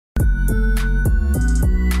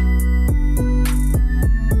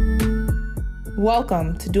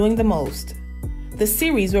Welcome to Doing the Most, the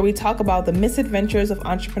series where we talk about the misadventures of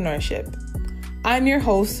entrepreneurship. I'm your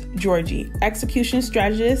host, Georgie, execution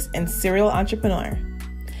strategist and serial entrepreneur.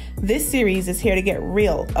 This series is here to get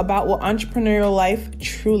real about what entrepreneurial life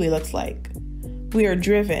truly looks like. We are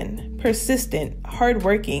driven, persistent,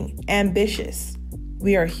 hardworking, ambitious.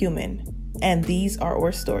 We are human, and these are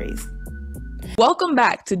our stories. Welcome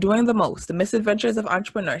back to Doing the Most, the misadventures of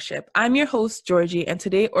entrepreneurship. I'm your host, Georgie, and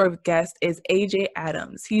today our guest is AJ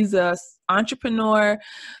Adams. He's an entrepreneur,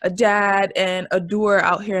 a dad, and a doer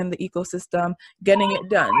out here in the ecosystem, getting it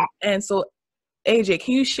done. And so, AJ,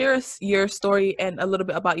 can you share us your story and a little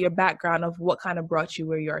bit about your background of what kind of brought you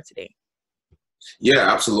where you are today?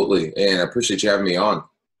 Yeah, absolutely. And I appreciate you having me on.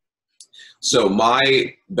 So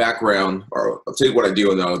my background, or I'll tell you what I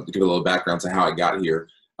do, and then I'll give a little background to how I got here.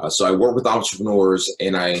 So I work with entrepreneurs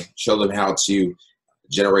and I show them how to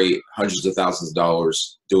generate hundreds of thousands of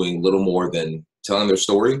dollars doing little more than telling their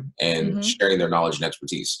story and sharing their knowledge and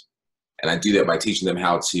expertise. And I do that by teaching them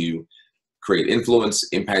how to create influence,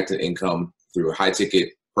 impact, and income through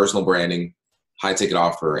high-ticket personal branding, high-ticket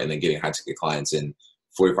offer, and then getting high-ticket clients in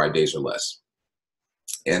 45 days or less.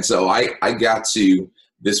 And so I got to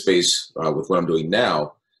this space with what I'm doing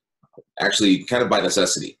now, actually kind of by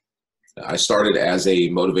necessity. I started as a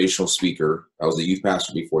motivational speaker. I was a youth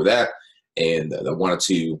pastor before that, and I wanted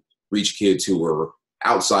to reach kids who were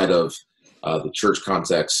outside of the church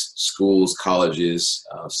context, schools, colleges,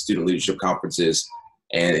 student leadership conferences.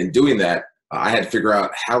 And in doing that, I had to figure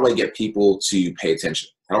out, how do I get people to pay attention?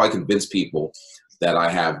 How do I convince people that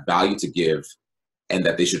I have value to give and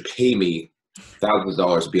that they should pay me thousands of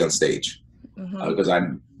dollars to be on stage? Because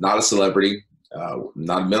I'm not a celebrity,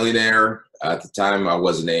 not a millionaire. At the time, I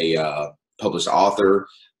wasn't a published author.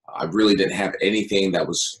 I really didn't have anything that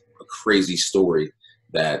was a crazy story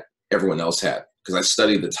that everyone else had, because I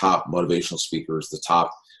studied the top motivational speakers, the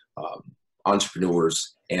top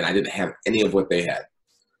entrepreneurs, and I didn't have any of what they had.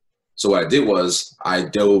 So what I did was I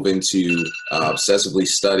dove into obsessively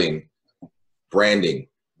studying branding,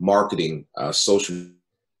 marketing, social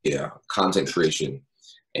media, content creation,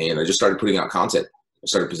 and I just started putting out content. I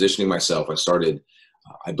started positioning myself.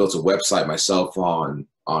 I built a website myself on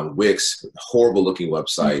Wix, horrible looking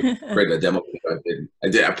website, created a demo.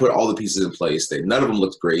 I put all the pieces in place. None of them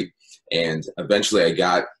looked great. And eventually I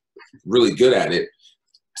got really good at it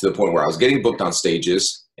to the point where I was getting booked on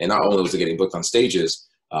stages. And not only was I getting booked on stages,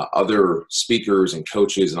 other speakers and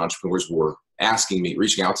coaches and entrepreneurs were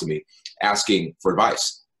reaching out to me, asking for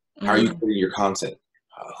advice. How are you creating your content?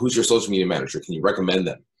 Who's your social media manager? Can you recommend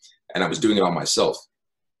them? And I was doing it all myself.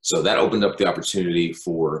 So that opened up the opportunity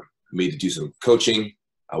for me to do some coaching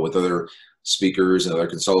with other speakers and other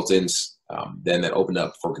consultants. Then that opened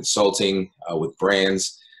up for consulting with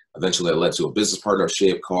brands. Eventually that led to a business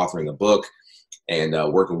partnership, co-authoring a book, and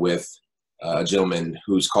working with a gentleman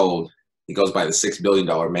he goes by the $6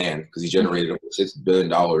 billion man, because he generated over $6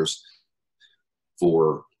 billion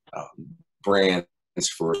for brands,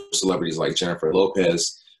 for celebrities like Jennifer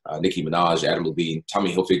Lopez, Nicki Minaj, Adam Levine,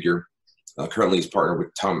 Tommy Hilfiger. Currently he's partnered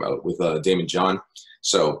with Damon John.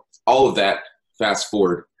 So all of that, fast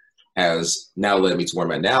forward, has now led me to where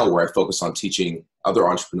I'm at now, where I focus on teaching other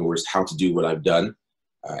entrepreneurs how to do what I've done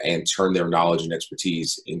and turn their knowledge and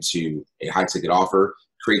expertise into a high-ticket offer,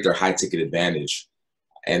 create their high-ticket advantage,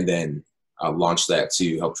 and then launch that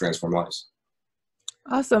to help transform lives.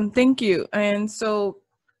 Awesome. Thank you. And so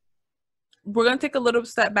we're going to take a little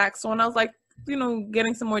step back. So when I was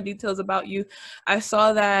getting some more details about you, I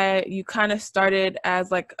saw that you kind of started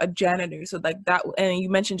as like a janitor. So like that, and you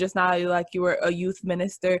mentioned just now, you were a youth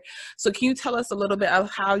minister. So can you tell us a little bit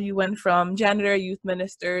of how you went from janitor, youth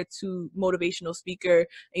minister to motivational speaker? And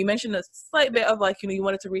you mentioned a slight bit of you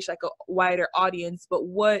wanted to reach like a wider audience, but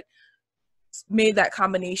what made that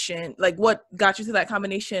combination, what got you to that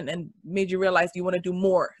combination and made you realize you want to do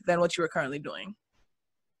more than what you were currently doing?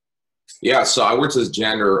 Yeah, so I worked as a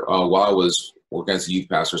janitor while I was working as a youth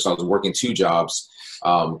pastor. So I was working two jobs.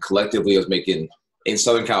 Collectively, I was making, in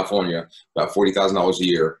Southern California, about $40,000 a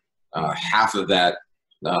year. Half of that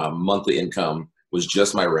monthly income was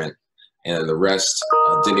just my rent, and the rest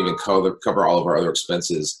didn't even cover all of our other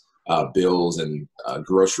expenses, bills and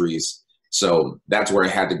groceries. So that's where I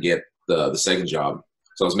had to get the second job.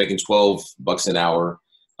 So I was making $12 an hour,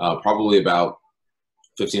 probably about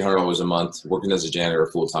 $1,500 a month, working as a janitor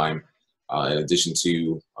full time. In addition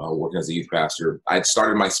to working as a youth pastor. I had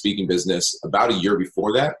started my speaking business about a year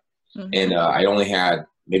before that, and I only had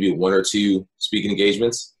maybe one or two speaking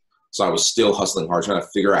engagements. So I was still hustling hard, trying to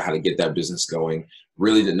figure out how to get that business going.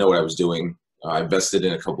 Really didn't know what I was doing. I invested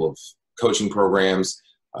in a couple of coaching programs,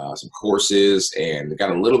 some courses, and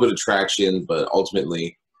got a little bit of traction, but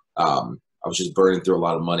ultimately I was just burning through a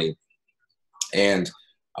lot of money. And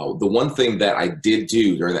the one thing that I did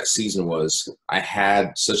do during that season was I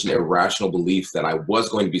had such an irrational belief that I was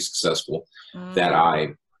going to be successful that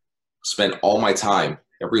I spent all my time,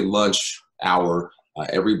 every lunch hour,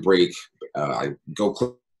 every break, I go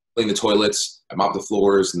clean the toilets, I mop the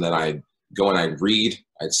floors, and then I'd go and I'd read,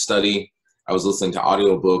 I'd study. I was listening to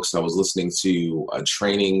audiobooks. I was listening to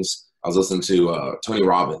trainings. I was listening to Tony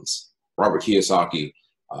Robbins, Robert Kiyosaki,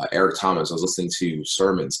 Eric Thomas. I was listening to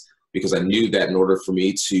sermons because I knew that in order for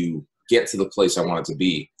me to get to the place I wanted to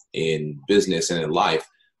be in business and in life,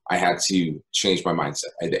 I had to change my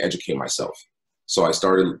mindset. I had to educate myself. So I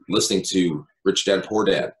started listening to Rich Dad, Poor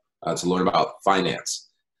Dad to learn about finance,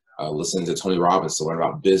 listening to Tony Robbins to learn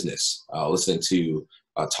about business, listening to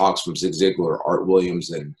talks from Zig Ziglar, Art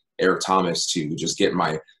Williams, and Eric Thomas to just get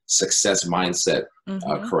my success mindset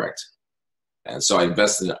correct. And so I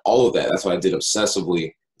invested in all of that. That's what I did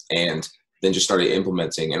obsessively, and then just started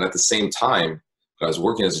implementing. And at the same time, I was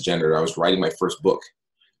working as a janitor, I was writing my first book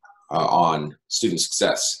on student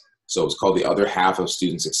success. So it was called The Other Half of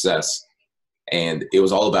Student Success. And it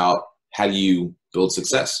was all about how do you build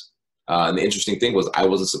success. And the interesting thing was I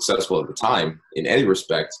wasn't successful at the time in any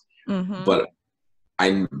respect, but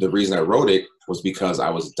the reason I wrote it was because I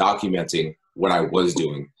was documenting what I was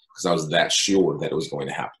doing because I was that sure that it was going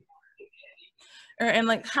to happen. And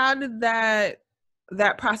like, how did that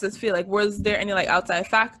process feel? Like, was there any like outside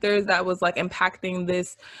factors that was like impacting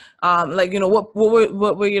this? Like, you know, what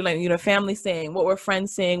were your, like, you know, family saying? What were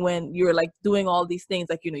friends saying when you were like doing all these things?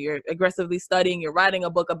 Like, you know, you're aggressively studying, you're writing a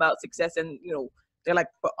book about success, and, you know, they're like,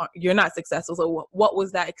 you're not successful. So what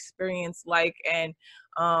was that experience like? And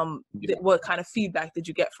what kind of feedback did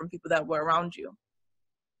you get from people that were around you?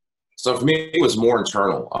 So for me, it was more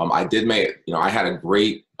internal. I did make, you know, I had a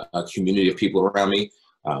great community of people around me.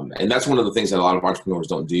 And that's one of the things that a lot of entrepreneurs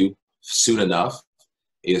don't do soon enough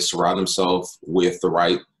is surround themselves with the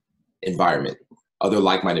right environment, other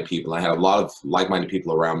like-minded people. I had a lot of like-minded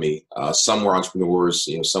people around me. Some were entrepreneurs,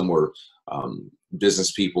 you know, some were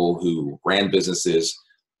business people who ran businesses,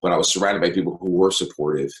 but I was surrounded by people who were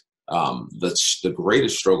supportive. The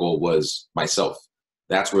greatest struggle was myself.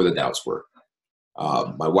 That's where the doubts were.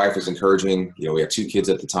 My wife was encouraging. You know, we had 2 kids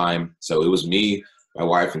at the time, so it was me, my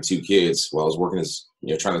wife, and 2 kids while I was working as,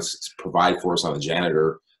 you know, trying to provide for us on a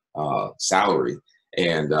janitor salary.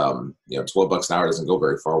 And you know, $12 an hour doesn't go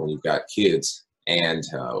very far when you've got kids. And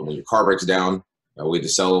when your car breaks down, we had to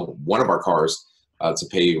sell one of our cars to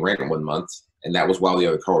pay rent 1 month, and that was while the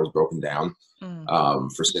other car was broken down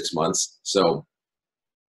for 6 months. So,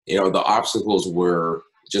 you know, the obstacles were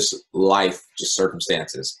just life, just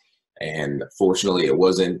circumstances. And fortunately, it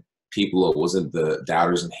wasn't people, it wasn't the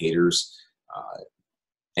doubters and haters.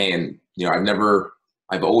 And, you know,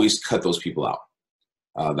 I've always cut those people out.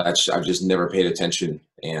 I've just never paid attention,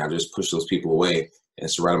 and I just pushed those people away and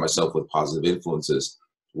surrounded myself with positive influences,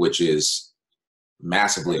 which is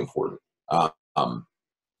massively important.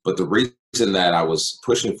 But the reason that I was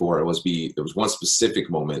pushing for it was there was one specific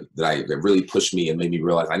moment that really pushed me and made me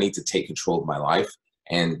realize I need to take control of my life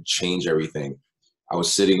and change everything. I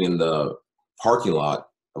was sitting in the parking lot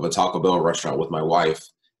of a Taco Bell restaurant with my wife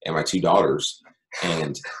and my 2 daughters.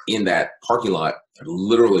 And in that parking lot, I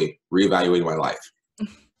literally reevaluated my life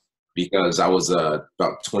because I was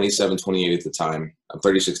about 27, 28 at the time. I'm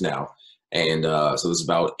 36 now. And so this is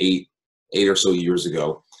about eight or so years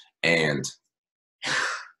ago. And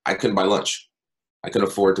I couldn't buy lunch. I couldn't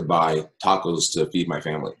afford to buy tacos to feed my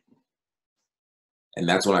family. And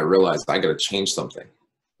that's when I realized I got to change something.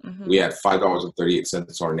 We had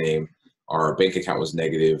 $5.38 to our name. Our bank account was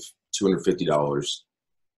negative $250.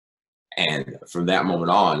 And from that moment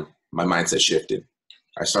on, my mindset shifted.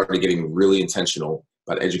 I started getting really intentional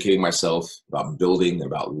about educating myself, about building,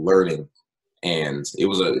 about learning. And it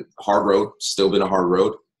was a hard road, still been a hard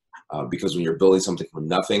road, because when you're building something from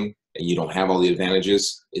nothing and you don't have all the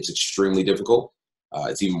advantages, it's extremely difficult.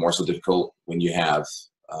 It's even more so difficult when you have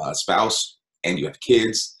a spouse and you have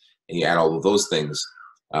kids and you add all of those things.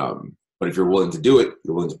 But if you're willing to do it,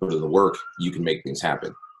 you're willing to put in the work, you can make things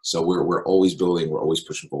happen. So we're always building, we're always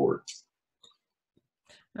pushing forward.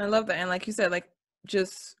 I love that. And like you said, like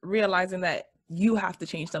just realizing that you have to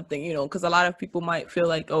change something, you know, because a lot of people might feel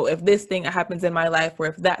like, oh, if this thing happens in my life or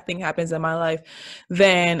if that thing happens in my life,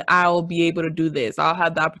 then I'll be able to do this. I'll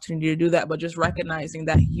have the opportunity to do that. But just recognizing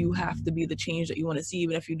that you have to be the change that you want to see,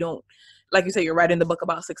 even if you don't, like you said, you're writing the book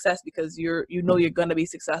about success because you know you're going to be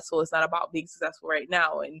successful. It's not about being successful right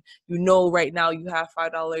now. And you know right now you have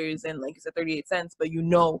 $5 and like you said, 38 cents, but you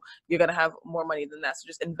know you're going to have more money than that. So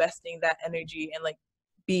just investing that energy and like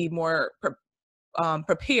be more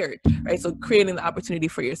prepared, right? So creating the opportunity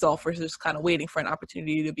for yourself versus kind of waiting for an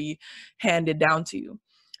opportunity to be handed down to you.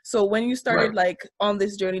 So when you started like on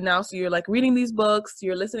this journey now, so you're like reading these books,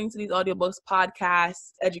 you're listening to these audiobooks,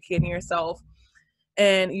 podcasts, educating yourself,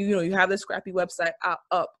 and you know you have this scrappy website up.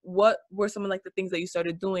 What were some of like the things that you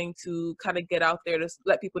started doing to kind of get out there to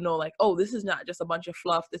let people know like, oh, this is not just a bunch of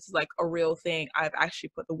fluff, this is like a real thing, I've actually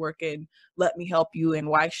put the work in, let me help you, and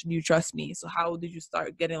why should you trust me? So how did you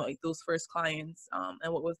start getting like those first clients,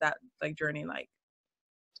 and what was that like journey like?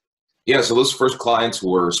 Yeah, so those first clients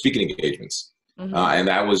were speaking engagements. And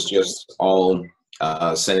that was just all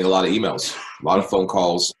sending a lot of emails, a lot of phone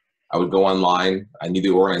calls. I would go online. I knew the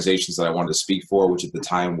organizations that I wanted to speak for, which at the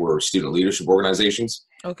time were student leadership organizations.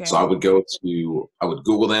 Okay. So I would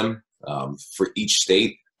Google them for each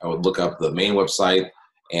state. I would look up the main website.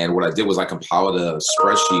 And what I did was I compiled a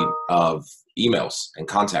spreadsheet of emails and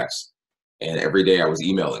contacts. And every day I was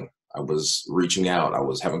emailing. I was reaching out. I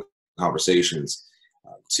was having conversations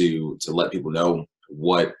to let people know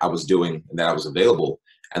what I was doing and that I was available.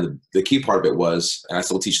 And the key part of it was, and I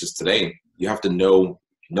still teach this today, you have to know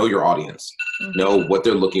your audience, know what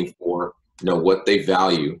they're looking for, know what they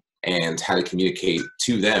value, and how to communicate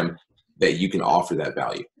to them that you can offer that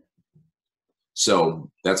value. So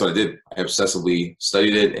that's what I did. I obsessively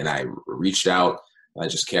studied it, and I reached out, and I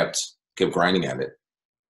just kept grinding at it.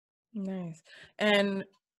 Nice. And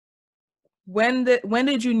when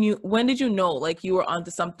did you know like you were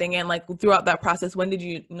onto something, and like throughout that process, when did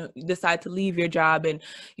you decide to leave your job, and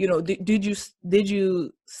did you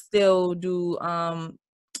still do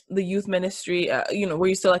the youth ministry, were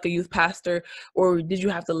you still like a youth pastor, or did you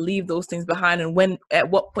have to leave those things behind? And at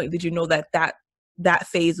what point did you know that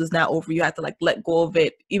phase was now over, you had to like let go of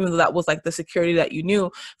it, even though that was like the security that you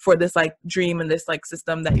knew for this like dream and this like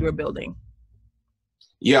system that you were building?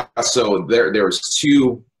 Yeah, so there was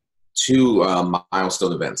two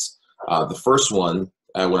milestone events. The first one,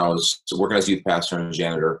 when I was working as youth pastor and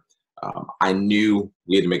janitor, I knew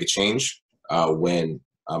we had to make a change when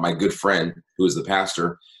my good friend, who was the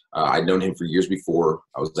pastor, I'd known him for years before.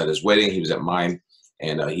 I was at his wedding, he was at mine,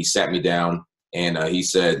 and he sat me down and he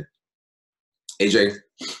said, AJ,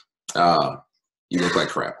 you look like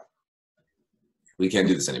crap. We can't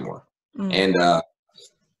do this anymore. And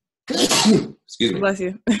excuse me. Bless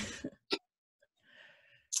you.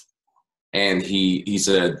 And he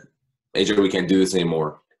said, AJ, we can't do this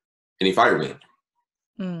anymore. And he fired me.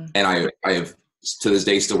 And I have, to this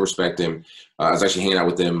day, still respect him. I was actually hanging out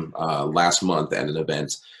with him last month at an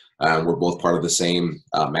event. We're both part of the same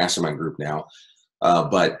mastermind group now.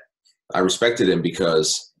 But I respected him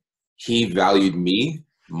because he valued me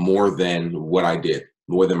more than what I did,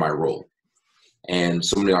 more than my role. And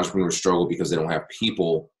so many entrepreneurs struggle because they don't have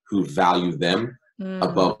people who value them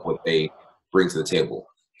above what they bring to the table.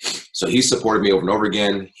 So he supported me over and over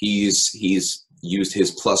again. He's used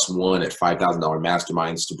his +1 at $5,000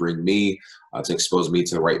 masterminds to bring me, to expose me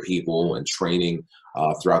to the right people and training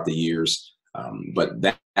throughout the years. But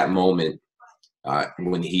that moment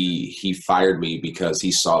when he fired me because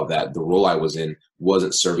he saw that the role I was in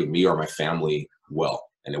wasn't serving me or my family well.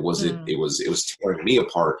 And it was tearing me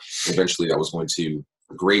apart. Eventually that was going to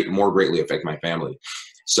more greatly affect my family.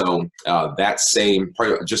 So that same,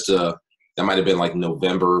 probably that might have been like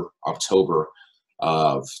November, October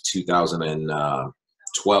of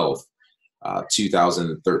 2012,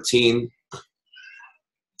 2013,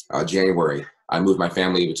 January, I moved my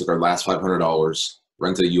family. We took our last $500,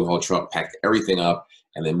 rented a U-Haul truck, packed everything up,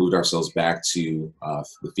 and then moved ourselves back to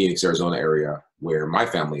the Phoenix, Arizona area where my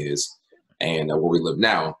family is and where we live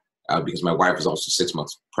now, because my wife was also 6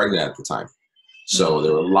 months pregnant at the time. So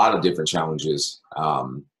there were a lot of different challenges,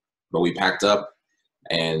 but we packed up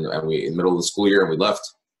and we in the middle of the school year and we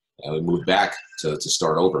left and we moved back to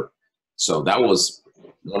start over. So that was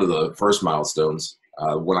one of the first milestones.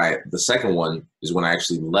 The second one is when I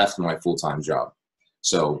actually left my full-time job.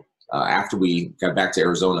 So after we got back to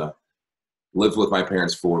Arizona, lived with my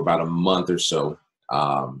parents for about a month or so.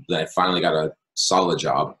 Then I finally got a solid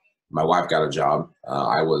job. My wife got a job.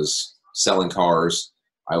 I was selling cars.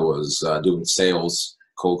 I was doing sales,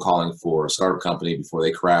 cold calling for a startup company before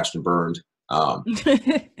they crashed and burned. And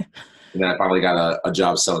then I finally got a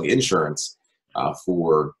job selling insurance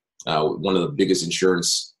for one of the biggest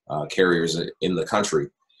insurance carriers in the country.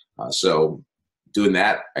 So doing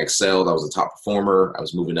that, I excelled. I was a top performer. I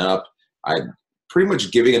was moving up. I pretty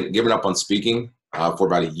much given up on speaking for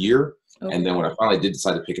about a year. Okay. And then when I finally did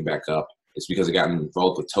decide to pick it back up, it's because I got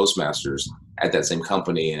involved with Toastmasters at that same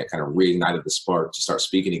company, and it kind of reignited the spark to start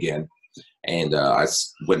speaking again. And I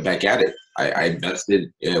went back at it. I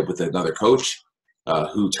invested with another coach,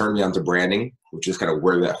 who turned me on to branding, which is kind of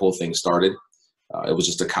where that whole thing started. It was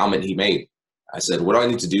just a comment he made. I said, what do I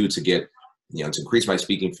need to do to get, to increase my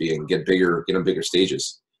speaking fee and get on bigger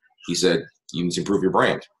stages? He said, you need to improve your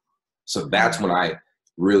brand. So that's when I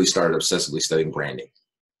really started obsessively studying branding,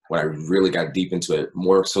 when I really got deep into it,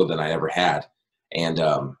 more so than I ever had. And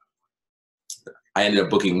I ended up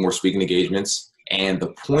booking more speaking engagements. And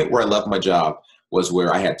the point where I left my job was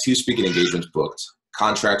where I had 2 speaking engagements booked,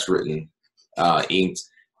 contracts written, inked.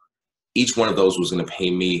 Each one of those was going to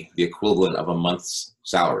pay me the equivalent of a month's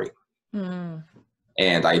salary. Mm.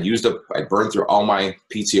 And I burned through all my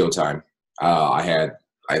PTO time. I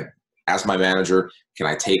asked my manager, can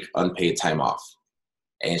I take unpaid time off?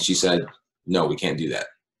 And she said, no, we can't do that.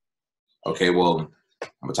 Okay, well,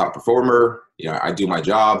 I'm a top performer. I do my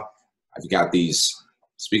job. I've got these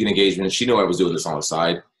speaking engagements. She knew I was doing this on the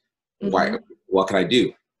side. Mm-hmm. What can I do?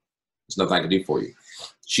 There's nothing I can do for you.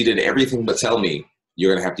 She did everything but tell me,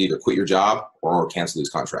 you're going to have to either quit your job or cancel these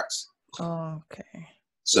contracts. Oh, okay.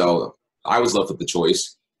 So I was left with the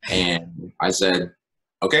choice, and I said,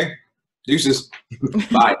 okay, deuces,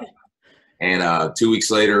 bye. And 2 weeks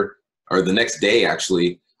later, or the next day,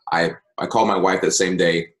 actually, I called my wife that same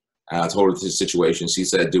day, told her the situation. She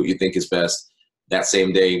said, do what you think is best. That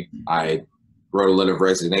same day, I wrote a letter of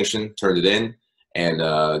resignation, turned it in,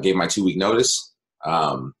 and gave my 2-week notice.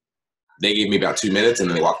 They gave me about 2 minutes, and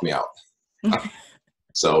then they walked me out.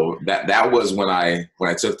 So that was when I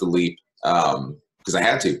took the leap, because I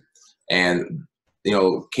had to. And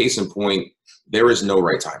case in point, there is no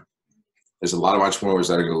right time. There's a lot of entrepreneurs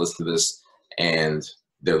that are going to listen to this, and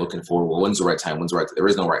they're looking for, well, when's the right time? When's the right time? There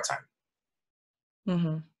is no right time.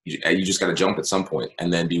 Mm-hmm. You just got to jump at some point,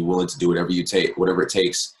 and then be willing to do whatever it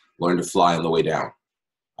takes. Learn to fly on the way down,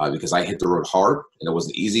 because I hit the road hard, and it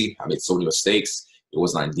wasn't easy. I made so many mistakes. It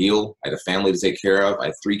wasn't ideal. I had a family to take care of. I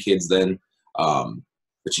had 3 kids then.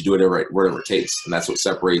 But you do whatever it takes, and that's what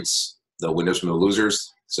separates the winners from the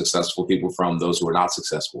losers, successful people from those who are not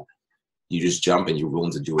successful. You just jump, and you're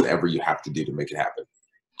willing to do whatever you have to do to make it happen.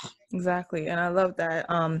 Exactly. And I love that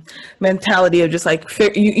mentality of just like,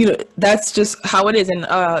 that's just how it is.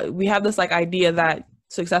 And we have this like idea that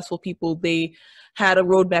successful people, they had a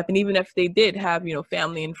roadmap. And even if they did have,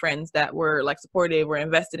 family and friends that were like supportive or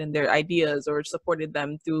invested in their ideas or supported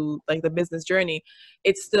them through like the business journey,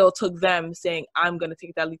 it still took them saying, I'm going to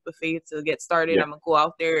take that leap of faith to get started. Yeah. I'm going to go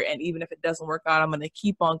out there. And even if it doesn't work out, I'm going to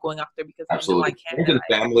keep on going out there because absolutely. I know I can.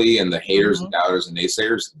 The family and the haters and doubters and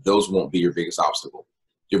naysayers, those won't be your biggest obstacle.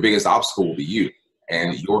 Your biggest obstacle will be you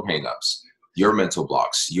and your hangups, your mental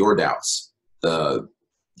blocks, your doubts,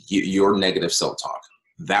 your negative self-talk.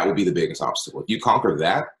 That will be the biggest obstacle. If you conquer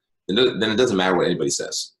that, then it doesn't matter what anybody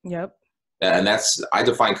says. Yep. And I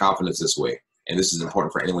define confidence this way, and this is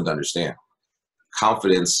important for anyone to understand.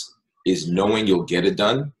 Confidence is knowing you'll get it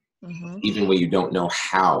done, even when you don't know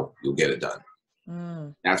how you'll get it done.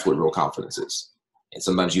 Mm. That's what real confidence is. And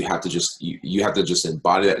sometimes you have to just you have to just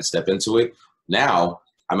embody that and step into it. Now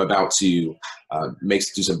I'm about to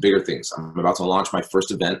do some bigger things. I'm about to launch my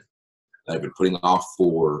first event that I've been putting off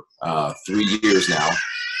for 3 years now.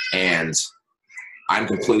 And I'm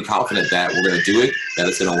completely confident that we're going to do it, that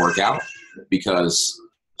it's going to work out, because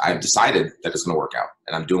I've decided that it's going to work out,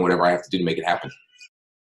 and I'm doing whatever I have to do to make it happen.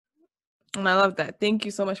 And I love that. Thank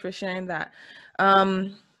you so much for sharing that.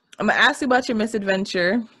 I'm going to ask you about your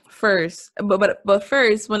misadventure first, but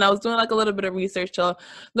first, when I was doing like a little bit of research to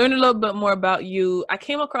learn a little bit more about you, I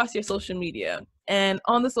came across your social media. And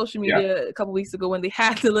on the social media a couple weeks ago, when they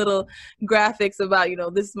had the little graphics about,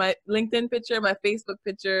 this is my LinkedIn picture, my Facebook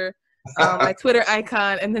picture, my Twitter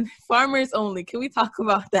icon, and then farmers only. Can we talk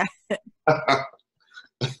about that?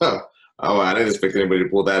 Oh, I didn't expect anybody to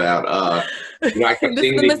pull that out. I kept this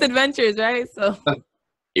is the misadventures, right? So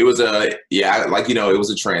it was it was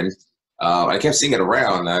a trend. I kept seeing it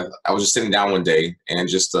around. I was just sitting down one day and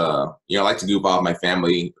just, I like to goof off. My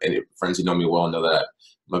family and friends who know me well know that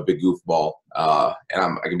I'm a big goofball,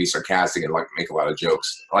 and I can be sarcastic and like make a lot of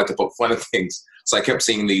jokes. I like to poke fun at things. So I kept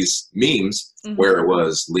seeing these memes where it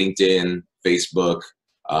was LinkedIn, Facebook,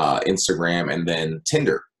 Instagram, and then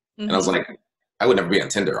Tinder. And I was like, I would never be on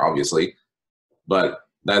Tinder, obviously. But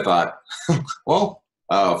I thought, well,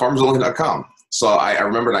 farmersonly.com. So I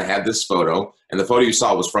remembered I had this photo, and the photo you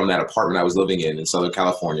saw was from that apartment I was living in Southern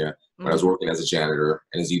California when I was working as a janitor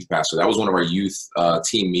and as youth pastor. That was one of our youth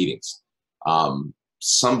team meetings.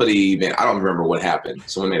 Somebody, I don't remember what happened.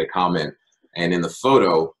 Someone made a comment, and in the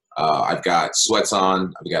photo, I've got sweats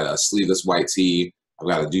on, I've got a sleeveless white tee, I've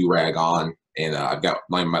got a do-rag on, and I've got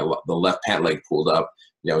the left pant leg pulled up,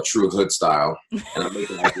 true hood style, and I'm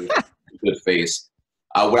making like a good face.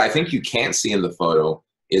 What I think you can't see in the photo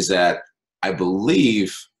is that I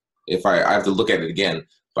believe, if I have to look at it again,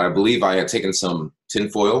 but I believe I had taken some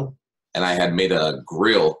tinfoil and I had made a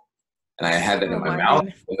grill, and I had that in my mouth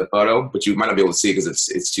in the photo, but you might not be able to see because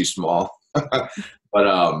it's too small.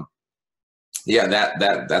 But yeah,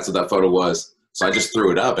 that's what that photo was. So I just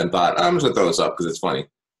threw it up and thought, I'm just gonna throw this up because it's funny,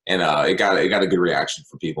 and it got a good reaction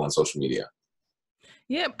from people on social media.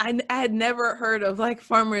 Yeah, I had never heard of like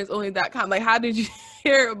farmersonly.com. Like, how did you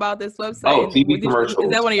hear about this website? Oh, TV commercials.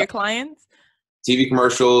 Is that one of your clients? TV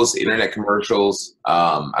commercials, internet commercials.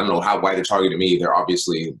 I don't know why they're targeting me. Their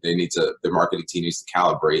marketing team needs to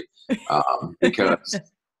calibrate because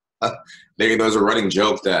there's a running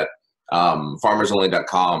joke that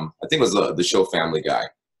farmersonly.com, I think it was the show Family Guy.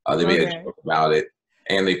 They made a joke about it,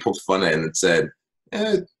 and they poked fun at it and said,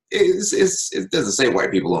 it doesn't say white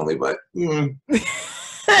people only, but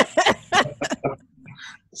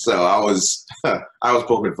so I was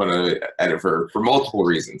poking fun at it for multiple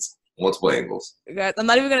reasons. Multiple angles. Guys, I'm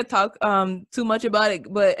not even going to talk too much about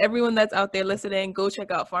it, but everyone that's out there listening, go check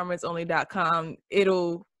out farmersonly.com.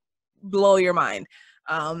 It'll blow your mind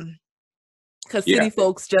because city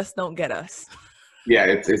folks just don't get us. Yeah,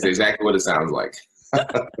 it's exactly what it sounds like.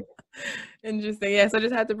 Interesting. Yes, I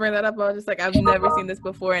just had to bring that up. I was just like, I've never seen this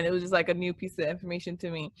before, and it was just like a new piece of information to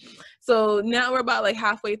me. So now we're about like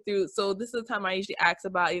halfway through. So this is the time I usually ask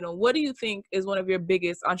about, what do you think is one of your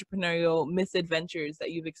biggest entrepreneurial misadventures that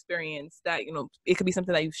you've experienced that, it could be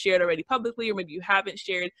something that you've shared already publicly, or maybe you haven't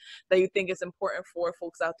shared, that you think is important for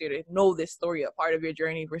folks out there to know this story, a part of your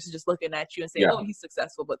journey, versus just looking at you and saying, oh, he's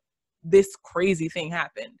successful, but this crazy thing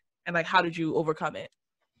happened. And like, how did you overcome it?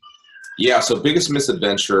 Yeah. So biggest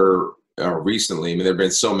misadventure recently, there have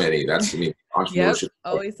been so many. That's entrepreneurship.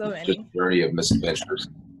 Always so many. Journey of misadventures.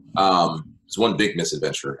 It's one big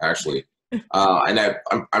misadventure actually, and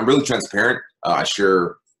I'm really transparent. I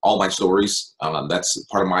share all my stories. That's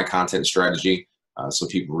part of my content strategy, so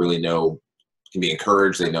people really can be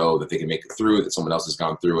encouraged. They know that they can make it through. That someone else has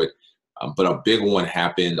gone through it. But a big one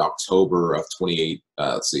happened October of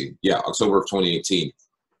 2018.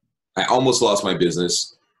 I almost lost my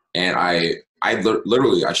business, and I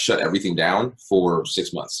literally shut everything down for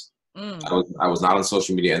 6 months. I was not on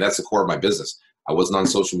social media, and that's the core of my business. I wasn't on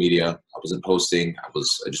social media. I wasn't posting. I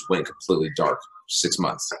just went completely dark for 6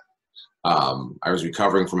 months. I was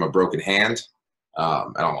recovering from a broken hand,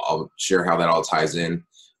 and I'll share how that all ties in.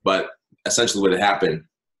 But essentially what had happened,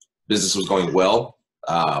 business was going well.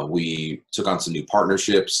 We took on some new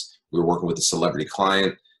partnerships. We were working with a celebrity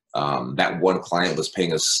client. That one client was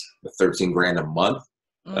paying us $13,000 a month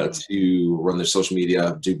to run their social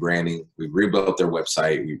media, do branding. We rebuilt their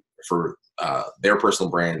website for their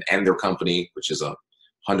personal brand and their company, which is a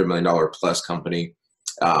 $100 million plus company.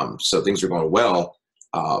 So things are going well,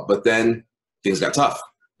 but then things got tough.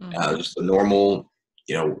 Just the normal,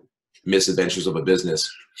 misadventures of a business,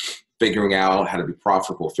 figuring out how to be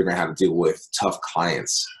profitable, figuring out how to deal with tough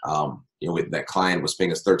clients. That client was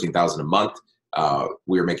paying us $13,000 a month.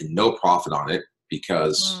 We were making no profit on it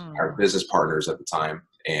because our business partners at the time,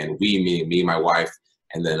 and me, my wife,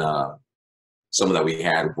 and then someone that we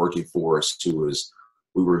had working for us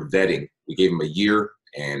we were vetting. We gave him a year,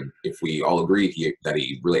 and if we all agreed that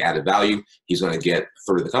he really added value, he's going to get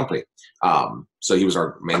third of the company. So he was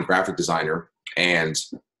our main graphic designer, and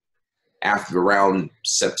after around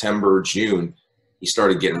September, June, he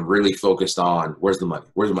started getting really focused on where's the money?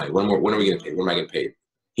 When are we getting paid? When am I getting paid?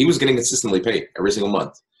 He was getting consistently paid every single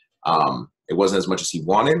month. It wasn't as much as he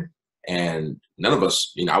wanted, and none of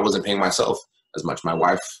us, I wasn't paying myself as much. My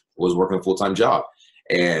wife was working a full-time job,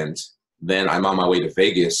 and then I'm on my way to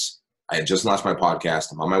Vegas. I had just launched my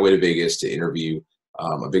podcast. I'm on my way to Vegas to interview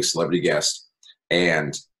a big celebrity guest,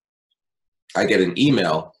 and I get an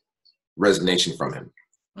email resignation from him.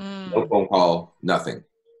 No phone call, nothing.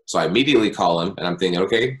 So I immediately call him, and I'm thinking,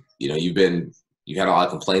 okay, you've had a lot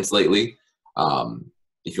of complaints lately.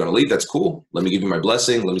 If you want to leave, that's cool. Let me give you my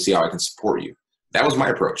blessing. Let me see how I can support you. That was my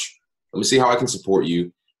approach. Let me see how I can support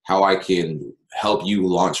you, how I can help you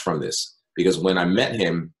launch from this. Because when I met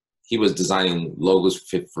him, he was designing logos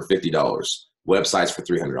for $50, websites for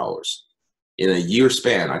 $300. In a year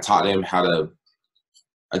span, I taught him how to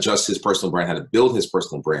adjust his personal brand, how to build his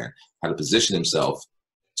personal brand, how to position himself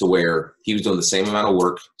to where he was doing the same amount of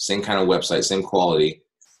work, same kind of website, same quality,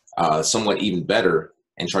 somewhat even better,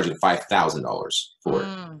 and charging $5,000 for it,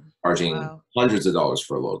 charging hundreds of dollars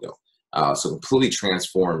for a logo. So completely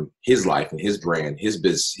transformed his life and his brand,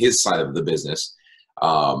 his side of the business,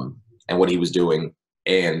 and what he was doing.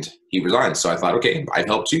 And he resigned. So I thought, okay, I've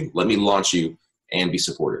helped you. Let me launch you and be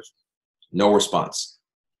supportive. No response.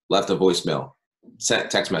 Left a voicemail, sent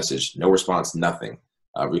text message, no response, nothing.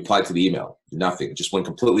 Replied to the email, nothing. Just went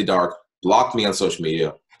completely dark. blocked me on social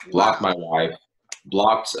media, blocked my wife,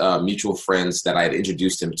 blocked mutual friends that I had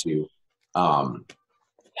introduced him to,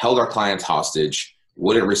 held our clients hostage,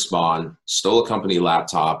 wouldn't respond, stole a company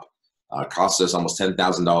laptop, cost us almost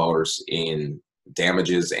 $10,000 in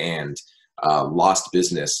damages and lost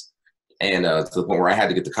business. And to the point where I had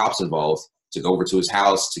to get the cops involved to go over to his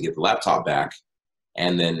house to get the laptop back.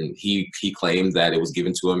 And then he claimed that it was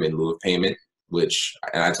given to him in lieu of payment,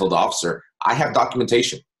 and I told the officer, I have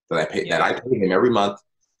documentation that I pay him every month,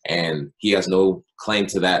 and he has no claim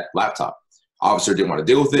to that laptop. Officer didn't want to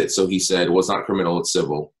deal with it, so he said, well, it's not criminal, it's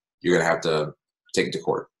civil. You're going to have to take it to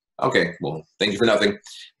court. Okay, well, thank you for nothing.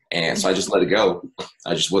 And so I just let it go.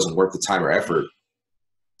 I just wasn't worth the time or effort.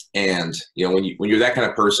 And, you know, when you're that kind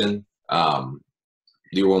of person,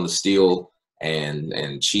 you're willing to steal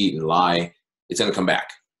and cheat and lie, it's going to come back.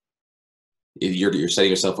 You're setting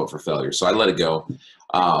yourself up for failure. So I let it go.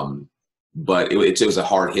 But it was a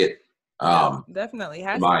hard hit. Definitely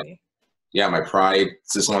has to be. Yeah, my pride.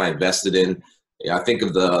 It's this one I invested in. I think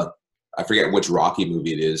of I forget which Rocky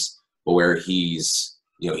movie it is, but where he's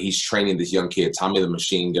training this young kid, Tommy the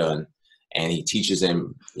Machine Gun, and he teaches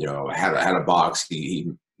him, how to box. He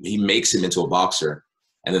makes him into a boxer,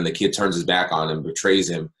 and then the kid turns his back on him, betrays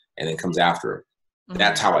him, and then comes after him. Mm-hmm.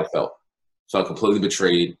 That's how I felt. Felt completely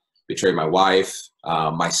betrayed my wife,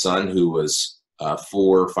 my son, who was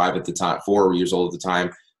 4 years old at the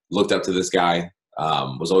time, looked up to this guy,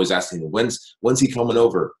 was always asking him, when's he coming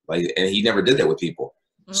over? And he never did that with people.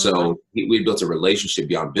 Mm-hmm. So we built a relationship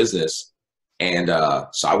beyond business. And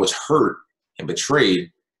so I was hurt and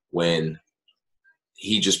betrayed when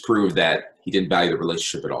he just proved that he didn't value the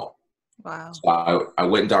relationship at all. Wow. So I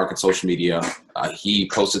went dark on social media. He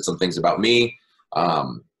posted some things about me.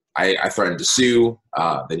 I threatened to sue.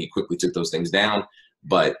 Then he quickly took those things down.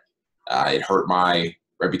 But it hurt my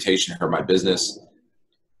reputation, hurt my business.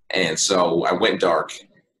 And so I went dark.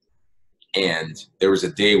 And there was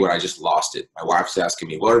a day when I just lost it. My wife's asking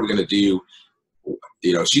me, what are we going to do?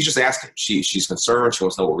 She's just asking. She's concerned. She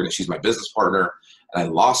wants to know what we're going to. She's my business partner. And I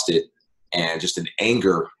lost it. And just in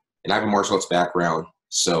anger. And I have a martial arts background.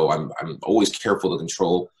 So I'm always careful to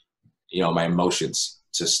control, my emotions,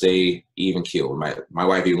 to stay even keeled. My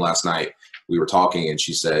wife, even last night, we were talking, and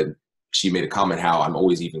she made a comment how I'm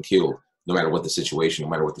always even keeled, no matter what the situation, no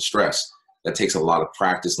matter what the stress. That takes a lot of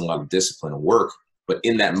practice and a lot of discipline and work. But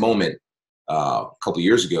in that moment, a couple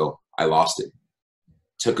years ago, I lost it.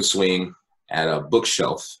 Took a swing at a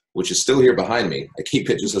bookshelf, which is still here behind me. I keep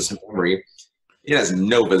it just as a memory. It has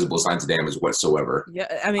no visible signs of damage whatsoever. Yeah,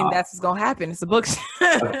 I mean, that's what's going to happen. It's a bookshelf.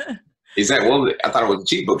 Exactly. Well, I thought it was a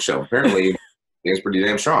cheap bookshelf. Apparently, it's pretty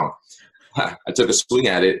damn strong. I took a swing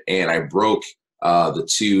at it, and I broke the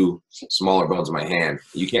 2 smaller bones in my hand.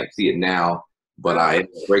 You can't see it now, but I ended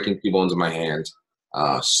up breaking 2 bones in my hand.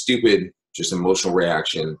 Stupid, just emotional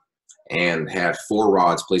reaction, and had 4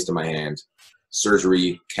 rods placed in my hand.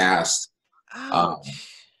 Surgery, cast.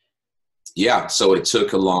 Yeah, so it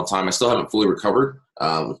took a long time. I still haven't fully recovered.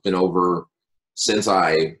 It's been over since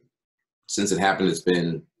it happened. It's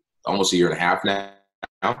been almost a year and a half now.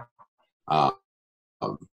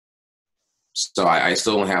 So I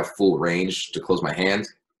still don't have full range to close my hand.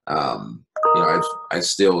 It's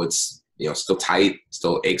still tight,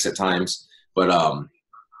 still aches at times, but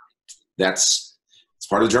it's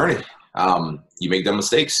part of the journey. You make dumb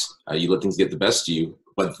mistakes. You let things get the best of you,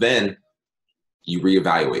 but then you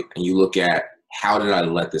reevaluate and you look at, how did I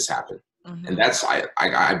let this happen? Mm-hmm. And that's,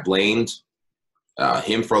 I blamed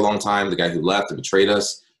him for a long time, the guy who left and betrayed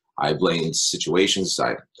us. I blamed situations,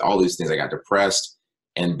 all these things. I got depressed,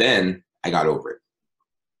 and then I got over it.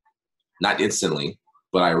 Not instantly,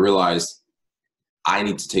 but I realized I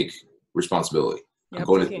need to take responsibility. I'm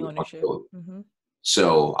going to take responsibility. Mm-hmm.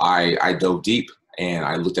 So I dove deep, and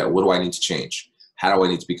I looked at, what do I need to change? How do I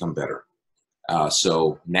need to become better?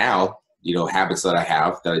 So now, habits that I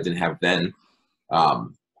have that I didn't have then,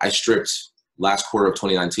 I stripped last quarter of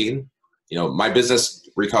 2019. My business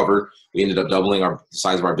recovered. We ended up doubling the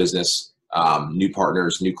size of our business, new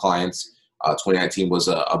partners, new clients. 2019 was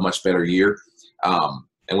a much better year.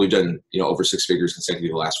 And we've done, over 6 figures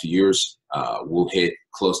consecutively the last few years. We'll hit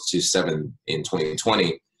close to 7 in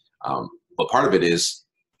 2020. But part of it is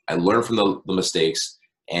I learned from the mistakes,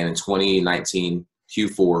 and in 2019,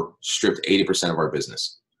 Q4 stripped 80% of our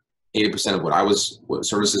business. 80% of what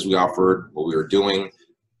services we offered, what we were doing,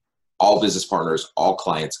 all business partners, all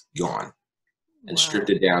clients gone. And stripped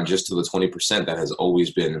it down just to the 20% that has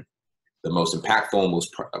always been the most impactful and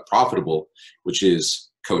most profitable, which is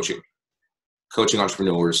coaching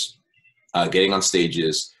entrepreneurs, getting on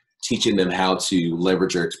stages, teaching them how to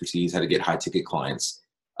leverage their expertise, how to get high ticket clients.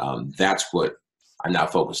 That's what I'm now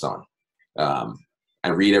focused on. I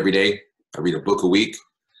read every day. I read a book a week,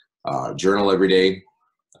 journal every day,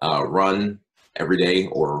 run every day,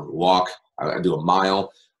 or walk. I do a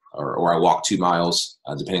mile, or I walk 2 miles,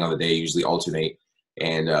 depending on the day, usually alternate.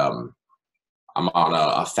 And I'm on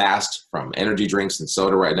a fast from energy drinks and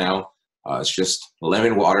soda right now. It's just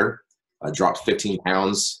lemon water. I dropped 15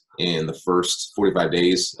 pounds in the first 45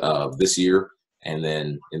 days of this year. And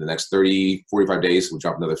then in the next 30, 45 days, we'll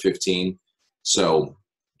drop another 15. So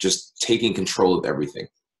just taking control of everything.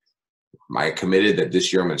 I committed that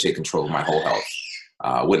this year I'm going to take control of my whole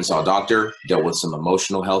health. Went and saw a doctor, dealt with some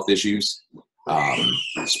emotional health issues,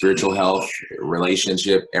 spiritual health,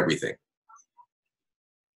 relationship, everything.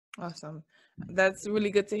 Awesome. That's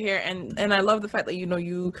really good to hear. And I love the fact that,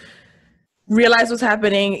 you realize what's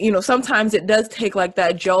happening. Sometimes it does take like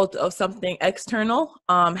that jolt of something external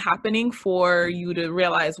happening for you to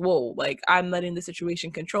realize, whoa, like I'm letting the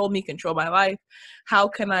situation control me, control my life. How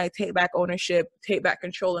can I take back ownership, take back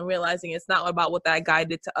control, and realizing it's not about what that guy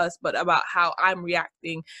did to us, but about how I'm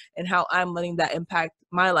reacting and how I'm letting that impact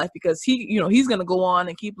my life, because he's going to go on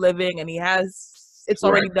and keep living, and it's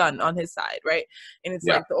already done on his side. Right. And it's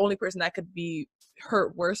like the only person that could be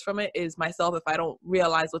hurt worse from it is myself if I don't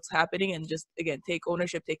realize what's happening and just, again, take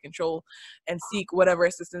ownership, take control, and seek whatever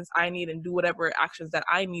assistance I need and do whatever actions that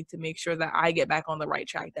I need to make sure that I get back on the right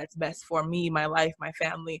track that's best for me, my life, my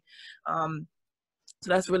family. So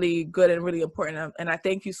that's really good and really important. And I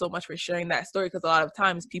thank you so much for sharing that story, because a lot of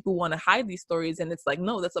times people want to hide these stories, and it's like,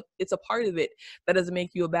 no, it's a part of it. That doesn't make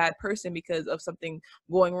you a bad person because of something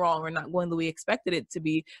going wrong or not going the way you expected it to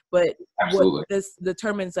be. But Absolutely. what this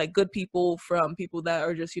determines like good people from people that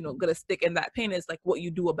are just, going to stick in that pain is like what you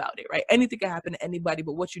do about it, right? Anything can happen to anybody,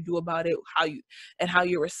 but what you do about it, how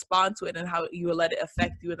you respond to it, and how you let it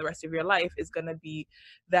affect you in the rest of your life is going to be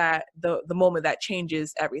that the moment that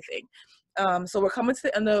changes everything. So we're coming to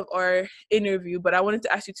the end of our interview, but I wanted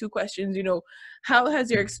to ask you 2 questions. How has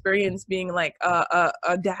your experience being like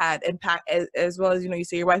a dad impact, as well as, you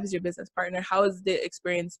say your wife is your business partner? How is the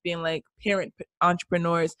experience being like parent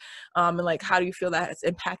entrepreneurs? And like, how do you feel that it's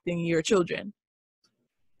impacting your children?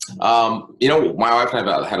 My wife and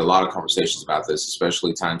I have had a lot of conversations about this,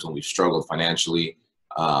 especially times when we've struggled financially.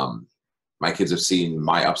 My kids have seen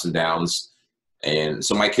my ups and downs. And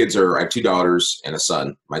so I have 2 daughters and a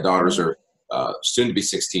son. My daughters are soon to be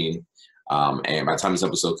 16. And by the time this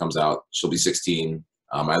episode comes out, she'll be 16.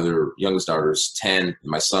 My other youngest daughter is 10. And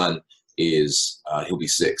my son he'll be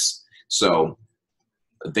 6. So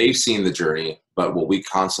they've seen the journey, but what we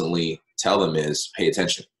constantly tell them is pay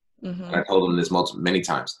attention. Mm-hmm. And I told them this many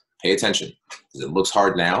times, pay attention. Because it looks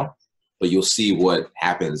hard now, but you'll see what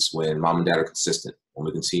happens when mom and dad are consistent, when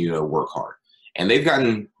we continue to work hard. And they've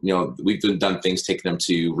gotten, we've done things, taking them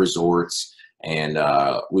to resorts, and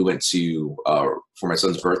we went to, for my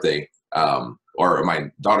son's birthday, or my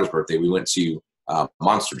daughter's birthday, we went to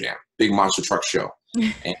Monster Jam, big monster truck show.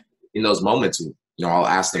 And in those moments, I'll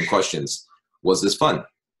ask them questions. Was this fun?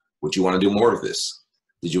 Would you want to do more of this?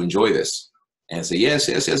 Did you enjoy this? And say, yes,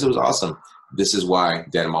 it was awesome. This is why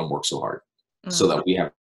dad and mom work so hard, so that we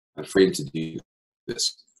have the freedom to do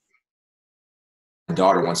this. My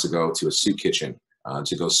daughter wants to go to a soup kitchen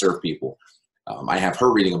to go serve people. I have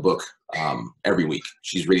her reading a book every week.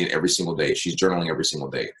 She's reading it every single day. She's journaling every single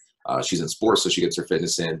day. She's in sports, so she gets her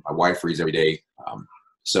fitness in. My wife reads every day.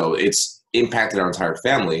 So it's impacted our entire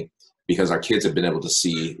family because our kids have been able to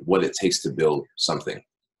see what it takes to build something.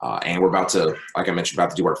 And we're about to, like I mentioned,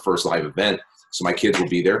 about to do our first live event. So my kids will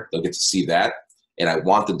be there. They'll get to see that. And I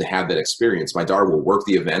want them to have that experience. My daughter will work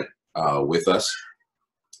the event with us.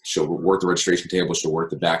 She'll work the registration table. She'll work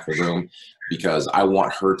the back of the room, because I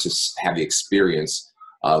want her to have the experience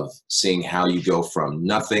of seeing how you go from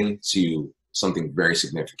nothing to something very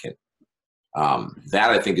significant. That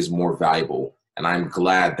I think is more valuable. And I'm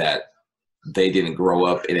glad that they didn't grow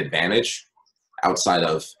up in advantage outside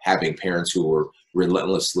of having parents who were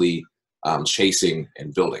relentlessly chasing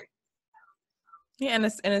and building. Yeah,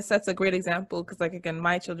 and it sets a great example, because like, again,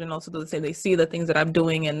 my children also do the same. They see the things that I'm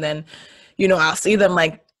doing, and then, I'll see them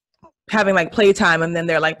like having like playtime, and then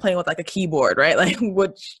they're like playing with like a keyboard, right? Like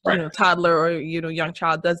which, toddler or, young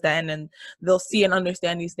child does that. And then they'll see and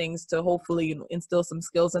understand these things to hopefully, instill some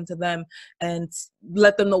skills into them and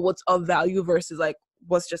let them know what's of value versus like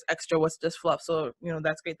what's just extra, what's just fluff. So,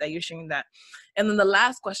 that's great that you're sharing that. And then the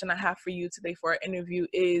last question I have for you today for our interview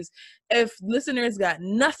is, if listeners got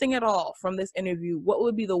nothing at all from this interview, what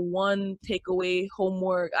would be the one takeaway,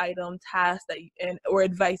 homework item, task or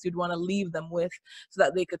advice you'd want to leave them with so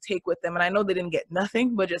that they could take with them? And I know they didn't get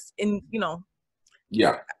nothing, but just if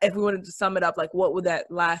we wanted to sum it up, like what would that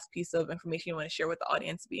last piece of information you want to share with the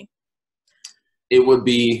audience be? It would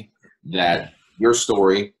be that your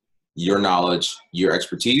story, your knowledge, your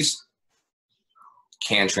expertise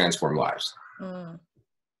can transform lives.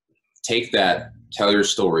 Take that, tell your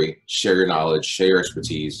story, share your knowledge, share your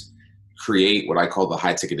expertise, create what I call the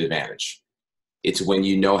high ticket advantage. It's when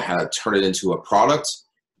you know how to turn it into a product,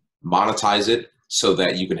 monetize it so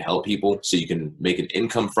that you can help people, so you can make an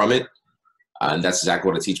income from it. And that's exactly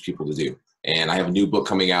what I teach people to do. And I have a new book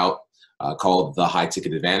coming out called The High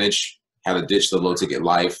Ticket Advantage, How to Ditch the Low Ticket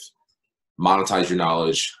Life, Monetize Your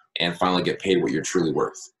Knowledge, and finally get paid what you're truly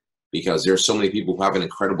worth. Because there's so many people who have an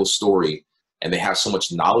incredible story and they have so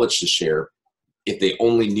much knowledge to share. If they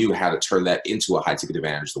only knew how to turn that into a high ticket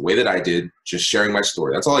advantage, the way that I did, just sharing my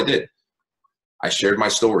story. That's all I did. I shared my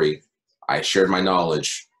story. I shared my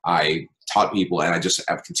knowledge. I taught people, and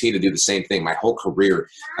I've continued to do the same thing. My whole career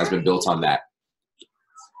has been built on that.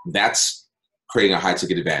 That's creating a high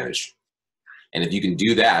ticket advantage. And if you can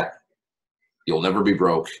do that, you'll never be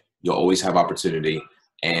broke. You'll always have opportunity.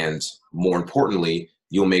 And more importantly,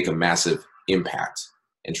 you'll make a massive impact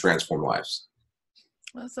and transform lives.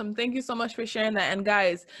 Awesome. Thank you so much for sharing that. And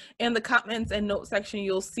guys, in the comments and notes section,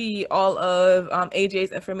 you'll see all of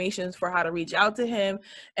AJ's information for how to reach out to him.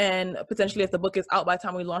 And potentially if the book is out by the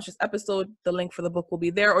time we launch this episode, the link for the book will be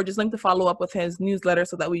there, or just link to follow up with his newsletter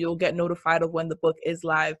so that you'll get notified of when the book is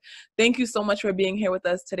live. Thank you so much for being here with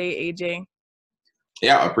us today, AJ.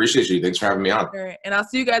 Yeah, I appreciate you. Thanks for having me on. All right. And I'll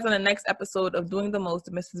see you guys on the next episode of Doing the Most,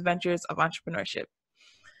 the Misadventures of Entrepreneurship.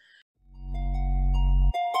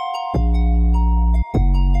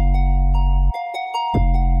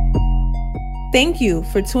 Thank you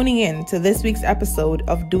for tuning in to this week's episode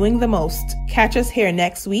of Doing the Most. Catch us here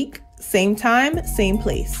next week, same time, same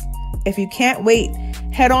place. If you can't wait,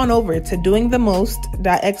 head on over to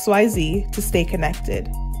doingthemost.xyz to stay connected.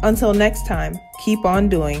 Until next time, keep on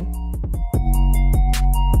doing.